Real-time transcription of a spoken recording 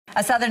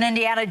A Southern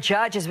Indiana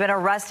judge has been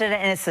arrested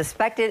and is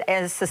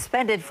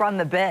suspended from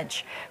the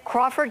bench.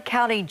 Crawford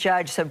County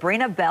Judge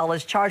Sabrina Bell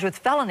is charged with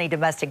felony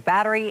domestic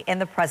battery in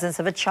the presence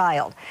of a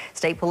child.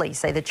 State police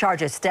say the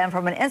charges stem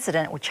from an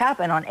incident which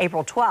happened on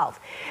April 12th.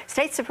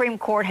 State Supreme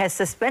Court has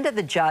suspended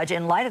the judge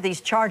in light of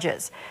these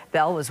charges.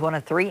 Bell was one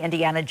of 3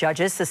 Indiana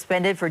judges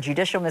suspended for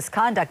judicial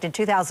misconduct in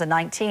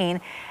 2019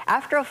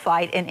 after a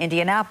fight in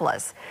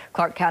Indianapolis.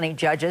 Clark County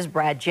judges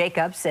Brad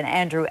Jacobs and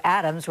Andrew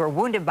Adams were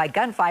wounded by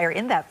gunfire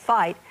in that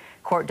fight.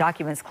 Court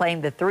documents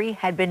claim the 3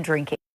 had been drinking.